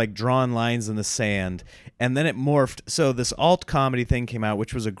people were like drawing lines in the sand, and then it morphed. So this alt comedy thing came out,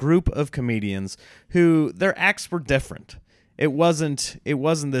 which was a group of comedians who their acts were different. It wasn't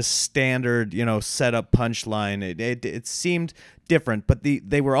this standard, set up punchline. It seemed different, but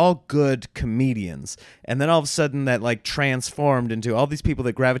they were all good comedians. And then all of a sudden that like transformed into all these people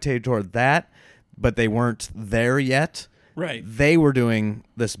that gravitated toward that, but they weren't there yet. Right. They were doing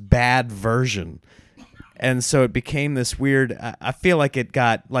this bad version. And so it became this weird. I feel like it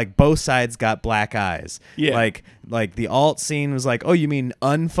got like both sides got black eyes. Yeah. Like the alt scene was like, oh, you mean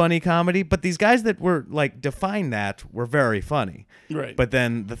unfunny comedy? But these guys that were like defined that were very funny. Right. But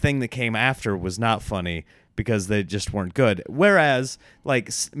then the thing that came after was not funny because they just weren't good. Whereas like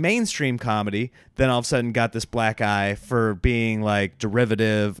mainstream comedy, then all of a sudden got this black eye for being like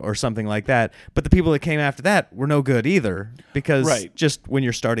derivative or something like that. But the people that came after that were no good either, because just when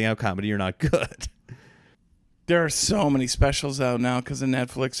you're starting out comedy, you're not good. There are so many specials out now because of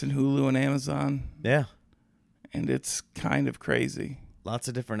Netflix and Hulu and Amazon. Yeah. And it's kind of crazy. Lots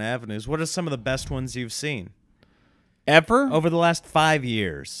of different avenues. What are some of the best ones you've seen? Ever? Over the last 5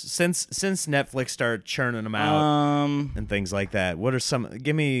 years, since Netflix started churning them out and things like that. What are some?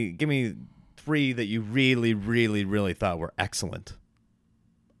 Give me 3 that you really, really, really thought were excellent.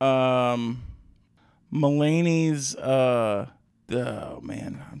 Mulaney's. Oh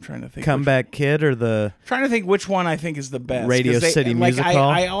man, I'm trying to think. Comeback Kid or the? Trying to think which one I think is the best. Radio City Music Hall.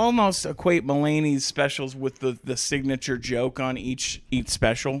 I almost equate Mulaney's specials with the signature joke on each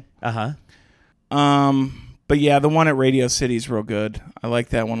special. But yeah, the one at Radio City is real good. I like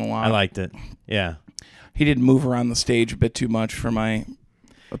that one a lot. I liked it. Yeah. He did move around the stage a bit too much for my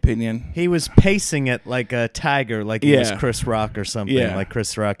opinion. He was pacing it like a tiger, like he was Chris Rock or something, like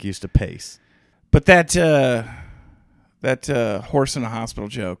Chris Rock used to pace. But that horse in a hospital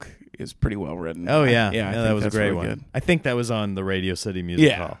joke is pretty well written. Oh, yeah. I think that was a great really one. Good. I think that was on the Radio City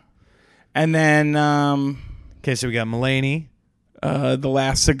Music Hall. And then... okay, so we got Mulaney. The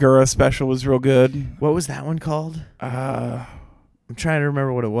last Segura special was real good. What was that one called? I'm trying to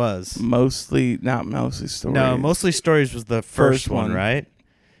remember what it was. Not Mostly Stories. No, Mostly Stories was the first one, right?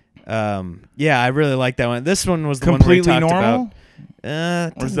 Yeah, I really like that one. This one was the Completely one where he talked Normal? about.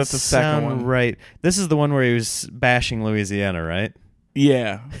 Or is that the second one? Right. This is the one where he was bashing Louisiana, right?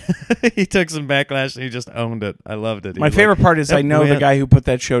 Yeah. He took some backlash and he just owned it. I loved it. My favorite part is I know the guy who put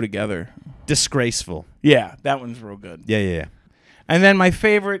that show together. Disgraceful. Yeah, that one's real good. Yeah. And then my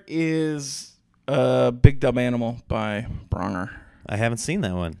favorite is Big Dumb Animal by Bronger. I haven't seen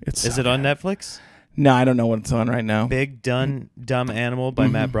that one. Is so it on Netflix? No, I don't know what it's on right now. Big Dumb Animal by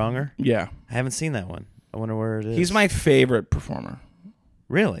Matt Bronger? Yeah. I haven't seen that one. I wonder where it is. He's my favorite performer.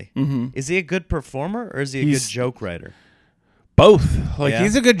 Really? Mm-hmm. Is he a good performer or is he a good joke writer? Both. Like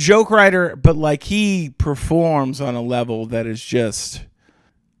he's a good joke writer, but like he performs on a level that is just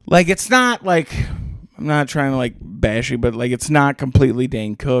like it's not like I'm not trying to like bash you, but like it's not completely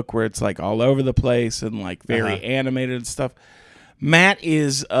Dane Cook where it's like all over the place and like very animated and stuff. Matt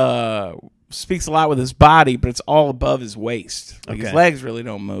is speaks a lot with his body, but it's all above his waist. Like his legs really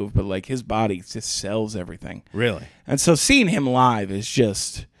don't move, but like his body just sells everything. Really? And so seeing him live is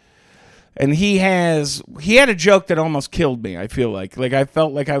just, and he had a joke that almost killed me. I feel like I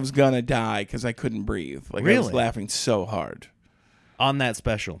felt like I was gonna die because I couldn't breathe. Like I was laughing so hard on that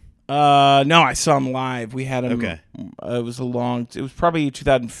special. No, I saw him live. We had him. Okay. It was probably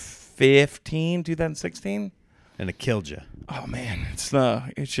 2015, 2016. And it killed you. Oh man, it's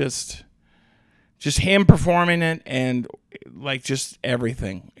just him performing it and like just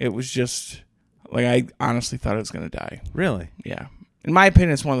everything. It was just like I honestly thought I was gonna die. Really? Yeah. In my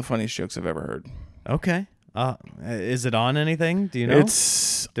opinion, it's one of the funniest jokes I've ever heard. Okay. Is it on anything? Do you know?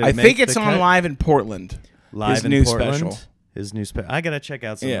 I think it's on Live in Portland. Live in Portland? Special. His new special. I gotta check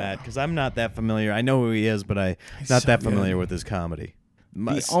out some of that because I'm not that familiar. I know who he is, but I'm not that familiar with his comedy.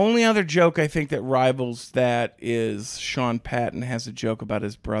 The only other joke I think that rivals that is Sean Patton has a joke about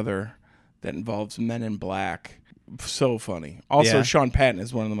his brother that involves Men in Black. So funny. Also, Sean Patton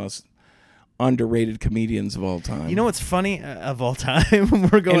is one of the most underrated comedians of all time. You know what's funny of all time?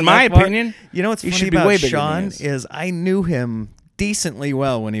 We're going. In my opinion, you know what's funny about Sean is I knew him decently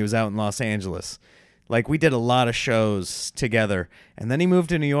well when he was out in Los Angeles. Like we did a lot of shows together, and then he moved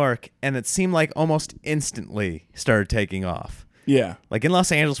to New York, and it seemed like almost instantly started taking off. Yeah. Like in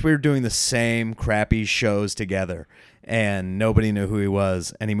Los Angeles, we were doing the same crappy shows together, and nobody knew who he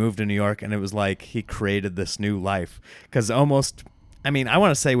was. And he moved to New York, and it was like he created this new life. Because almost, I mean, I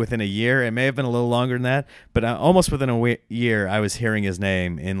want to say within a year, it may have been a little longer than that, but almost within a year, I was hearing his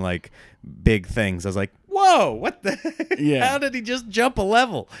name in like big things. I was like, whoa, what the heck? Yeah. How did he just jump a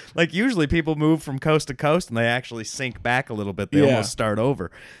level? Like usually people move from coast to coast, and they actually sink back a little bit. They almost start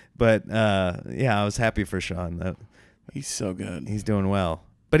over. But I was happy for Sean. He's so good. He's doing well.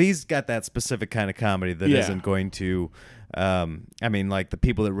 But he's got that specific kind of comedy that isn't going to, I mean, like the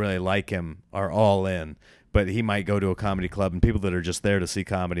people that really like him are all in, but he might go to a comedy club and people that are just there to see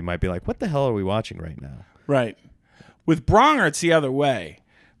comedy might be like, what the hell are we watching right now? Right. With Bronger, it's the other way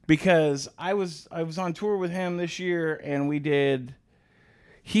because I was on tour with him this year and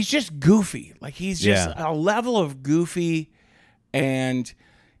he's just goofy. Like he's just a level of goofy and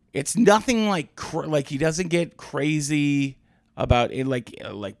it's nothing like he doesn't get crazy about it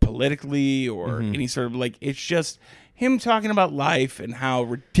like politically or any sort of like it's just him talking about life and how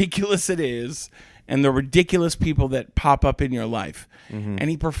ridiculous it is and the ridiculous people that pop up in your life. And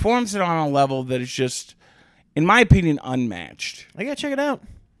he performs it on a level that is just, in my opinion, unmatched. I gotta check it out.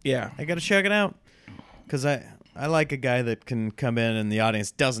 Yeah. I gotta check it out because I like a guy that can come in and the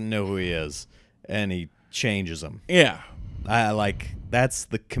audience doesn't know who he is, and he changes them. Yeah. I like that's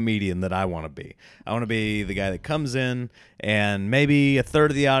the comedian that I want to be. I want to be the guy that comes in and maybe a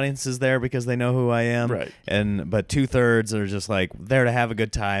third of the audience is there because they know who I am, Right. But 2/3 are just like there to have a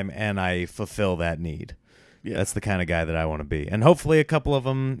good time, and I fulfill that need. Yeah. That's the kind of guy that I want to be, and hopefully a couple of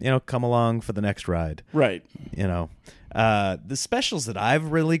them, come along for the next ride. Right. The specials that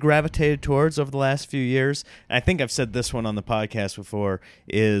I've really gravitated towards over the last few years, and I think I've said this one on the podcast before,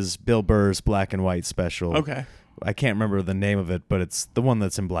 is Bill Burr's Black and White special. Okay. I can't remember the name of it, but it's the one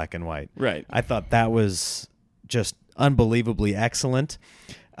that's in black and white. Right. I thought that was just unbelievably excellent.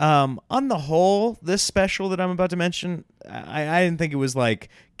 On the whole, this special that I'm about to mention, I didn't think it was like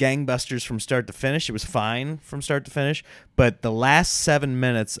gangbusters from start to finish. It was fine from start to finish, but the last 7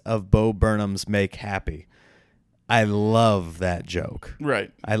 minutes of Bo Burnham's Make Happy, I love that joke.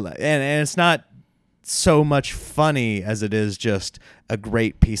 Right. And it's not so much funny as it is just a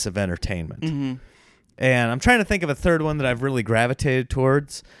great piece of entertainment. Mm-hmm. And I'm trying to think of a third one that I've really gravitated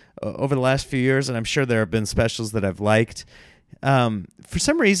towards over the last few years, and I'm sure there have been specials that I've liked. For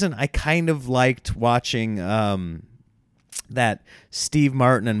some reason, I kind of liked watching that Steve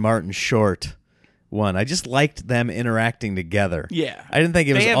Martin and Martin Short one. I just liked them interacting together. Yeah. I didn't think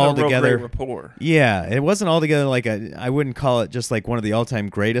it was They have all a real together. great rapport. Yeah, it wasn't altogether like I wouldn't call it just like one of the all-time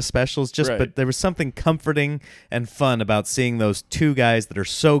greatest specials, Right. but there was something comforting and fun about seeing those two guys that are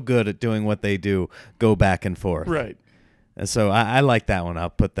so good at doing what they do go back and forth. Right. And so I like that one. I'll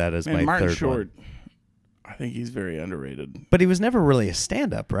put that as And my Martin third Short, one. I think he's very underrated. But he was never really a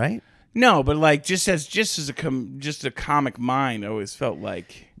stand-up, right? No, but like just as a comic mind, I always felt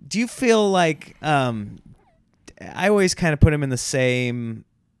like Do you feel like I always kind of put him in the same.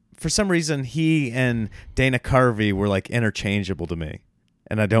 For some reason, he and Dana Carvey were like interchangeable to me,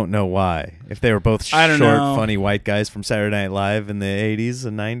 and I don't know why. If they were both I don't short, know. funny white guys from Saturday Night Live in the 80s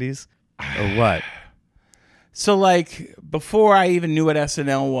and 90s, or what? so. Like before I even knew what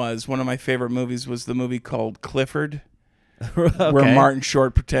SNL was, one of my favorite movies was the movie called Clifford, where Okay. Martin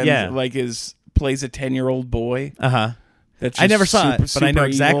Short pretends Yeah. like plays a 10-year-old boy. Uh-huh. That's I just never saw it, super, but I know super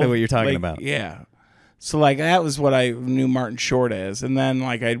exactly evil. what you're talking Like, about. Yeah. So like that was what I knew Martin Short as, and then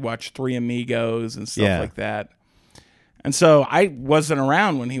like I'd watch Three Amigos and stuff Yeah. like that. And so I wasn't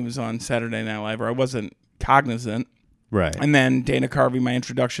around when he was on Saturday Night Live, or I wasn't cognizant. Right. And then Dana Carvey, my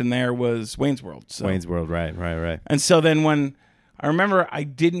introduction there was Wayne's World. So. Wayne's World, right. And so then when I remember I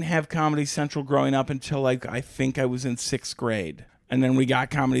didn't have Comedy Central growing up until like I think I was in 6th grade. And then we got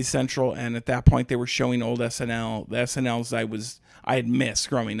Comedy Central, and at that point they were showing old SNL, the SNLs I had missed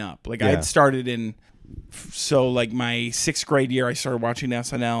growing up. Like I Yeah. had started like my 6th grade year I started watching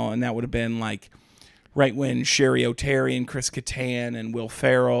SNL, and that would have been like right when Sherry O'Terry and Chris Kattan and Will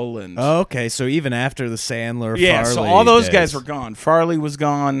Ferrell and Okay, so even after the Sandler, yeah, Farley so all those days. guys were gone. Farley was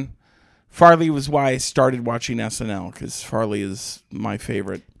gone. Farley was why I started watching SNL, because Farley is my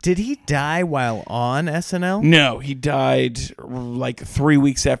favorite. Did he die while on SNL? No, he died like 3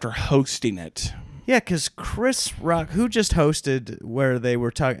 weeks after hosting it. Yeah, because Chris Rock, who just hosted where they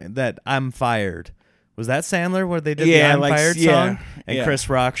were talking that I'm fired. Was that Sandler where they did the I'm fired song? And yeah. Chris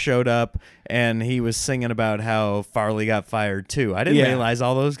Rock showed up and he was singing about how Farley got fired too. I didn't Yeah. realize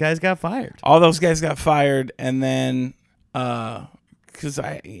all those guys got fired. All those guys got fired, and then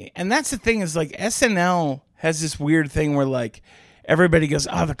and that's the thing is like SNL has this weird thing where like everybody goes,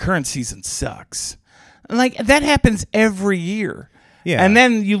 "Oh, the current season sucks," and like that happens every year. Yeah. And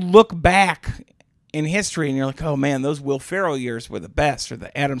then you look back in history and you're like, "Oh man, those Will Ferrell years were the best, or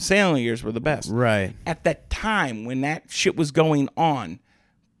the Adam Sandler years were the best." Right. At that time when that shit was going on,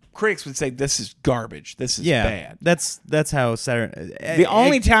 critics would say, "This is garbage. This is Yeah. bad." That's how Saturday. The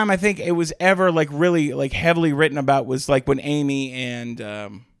only time I think it was ever like really like heavily written about was like when Amy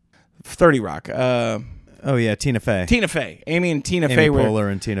and 30 Rock, Oh yeah, Tina Fey. Amy and Tina Amy Fey were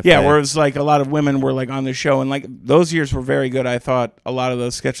Poehler and Tina yeah, Fey. where it was like a lot of women were like on the show, and like those years were very good. I thought a lot of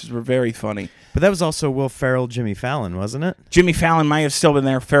those sketches were very funny. But that was also Will Ferrell, Jimmy Fallon, wasn't it? Jimmy Fallon might have still been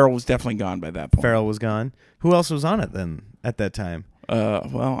there. Ferrell was definitely gone by that point. Ferrell was gone. Who else was on it then at that time?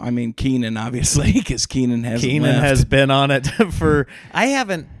 Well, I mean Keenan obviously, because Keenan has Has been on it for. I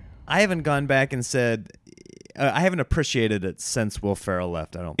haven't gone back and said. I haven't appreciated it since Will Ferrell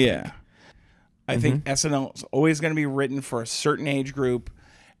left. I don't. Yeah. I Mm-hmm. think SNL is always going to be written for a certain age group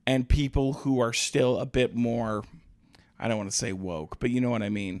and people who are still a bit more, I don't want to say woke, but you know what I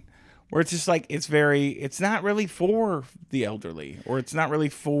mean. Where it's just like, it's not really for the elderly, or it's not really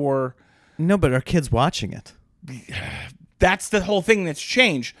for No, but are kids watching it? That's the whole thing that's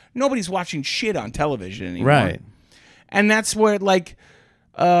changed. Nobody's watching shit on television anymore. Right. And that's where, like,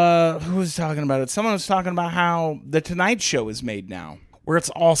 who was talking about it? Someone was talking about how The Tonight Show is made now, where it's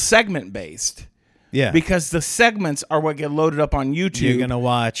all segment-based. Yeah. Because the segments are what get loaded up on YouTube. You're going to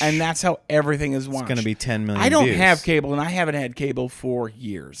watch. And that's how everything is watched. It's going to be 10 million I don't views. have cable, and I haven't had cable for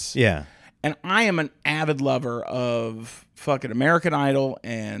years. Yeah. And I am an avid lover of fucking American Idol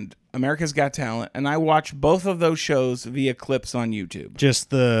and America's Got Talent, and I watch both of those shows via clips on YouTube.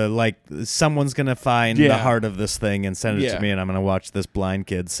 Just someone's going to find the heart of this thing and send it to me, and I'm going to watch this blind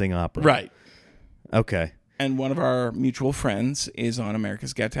kid sing opera. Right. Okay. And one of our mutual friends is on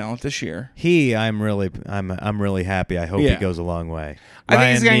America's Got Talent this year. I'm really happy. I hope he goes a long way. I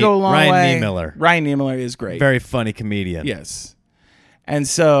think he's going to go a long way. Ryan Niemiller. Ryan Niemiller is great. Very funny comedian. Yes. And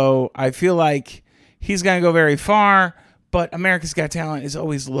so I feel like he's going to go very far, but America's Got Talent is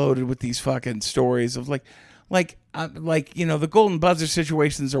always loaded with these fucking stories of like the Golden Buzzer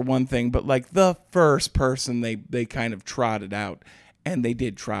situations are one thing, but like the first person they kind of trotted out, and they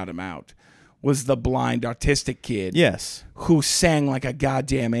did trot him out, was the blind autistic kid. Yes. Who sang like a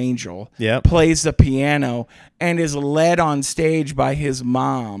goddamn angel. Yep. Plays the piano and is led on stage by his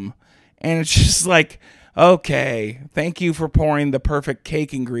mom. And it's just like, okay, thank you for pouring the perfect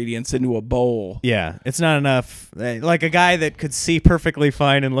cake ingredients into a bowl. Yeah, it's not enough. Like a guy that could see perfectly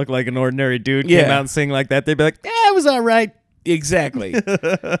fine and look like an ordinary dude came out and sing like that, they'd be like, it was all right. Exactly.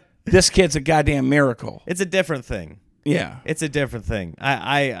 This kid's a goddamn miracle. It's a different thing. Yeah. It's a different thing.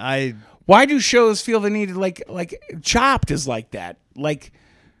 Why do shows feel the need to like Chopped is like that? Like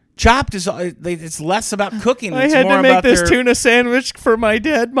Chopped is it's less about cooking. I It's had more to make about this tuna sandwich for my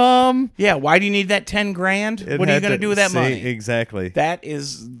dead mom. Yeah, why do you need that $10,000? What are you going to do with that money? Exactly. That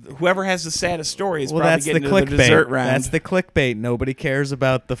is whoever has the saddest story is Well, probably that's the getting to the clickbait. dessert round. That's the clickbait. Nobody cares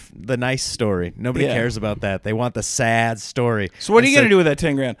about the nice story. Nobody cares about that. They want the sad story. So what are you going to do with that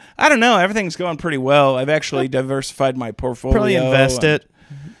 $10,000? I don't know. Everything's going pretty well. I've actually diversified my portfolio. Probably invest it.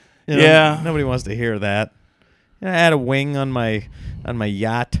 You know, Yeah. Nobody wants to hear that. Add a wing on my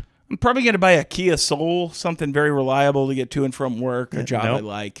yacht. I'm probably going to buy a Kia Soul, something very reliable to get to and from work, a job I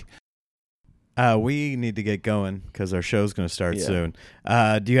like. We need to get going because our show's going to start soon.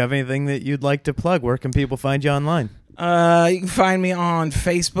 Do you have anything that you'd like to plug? Where can people find you online? You can find me on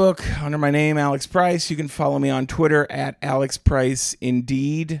Facebook under my name, Alex Price. You can follow me on Twitter at Alex Price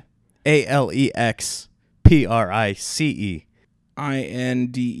Indeed. AlexPrice.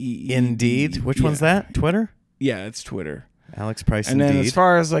 INDEE. Indeed. Which one's that? Twitter? Yeah, it's Twitter. Alex Price And Indeed. then as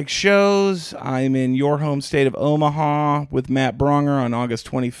far as like shows, I'm in your home state of Omaha with Matt Bronger on August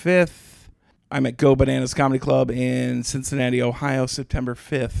 25th. I'm at Go Bananas Comedy Club in Cincinnati, Ohio, September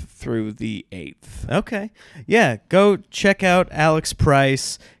 5th through the 8th. Okay. Yeah, go check out Alex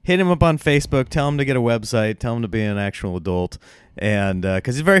Price. Hit him up on Facebook. Tell him to get a website. Tell him to be an actual adult. And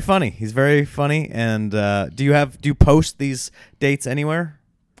because he's very funny. He's very funny. And do you post these dates anywhere?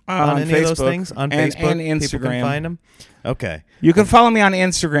 On any Facebook, of those things? On Facebook? and Instagram. People can find them? Okay. You can follow me on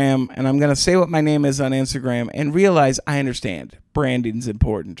Instagram, and I'm going to say what my name is on Instagram and realize I understand branding's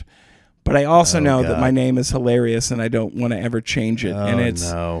important. But I also know that my name is hilarious, and I don't want to ever change it. And it's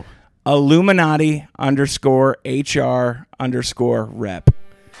Illuminati_HR_rep.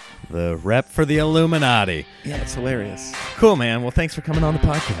 The rep for the Illuminati. Yeah, it's hilarious. Cool, man. Well, thanks for coming on the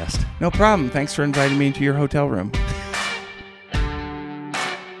podcast. No problem. Thanks for inviting me into your hotel room.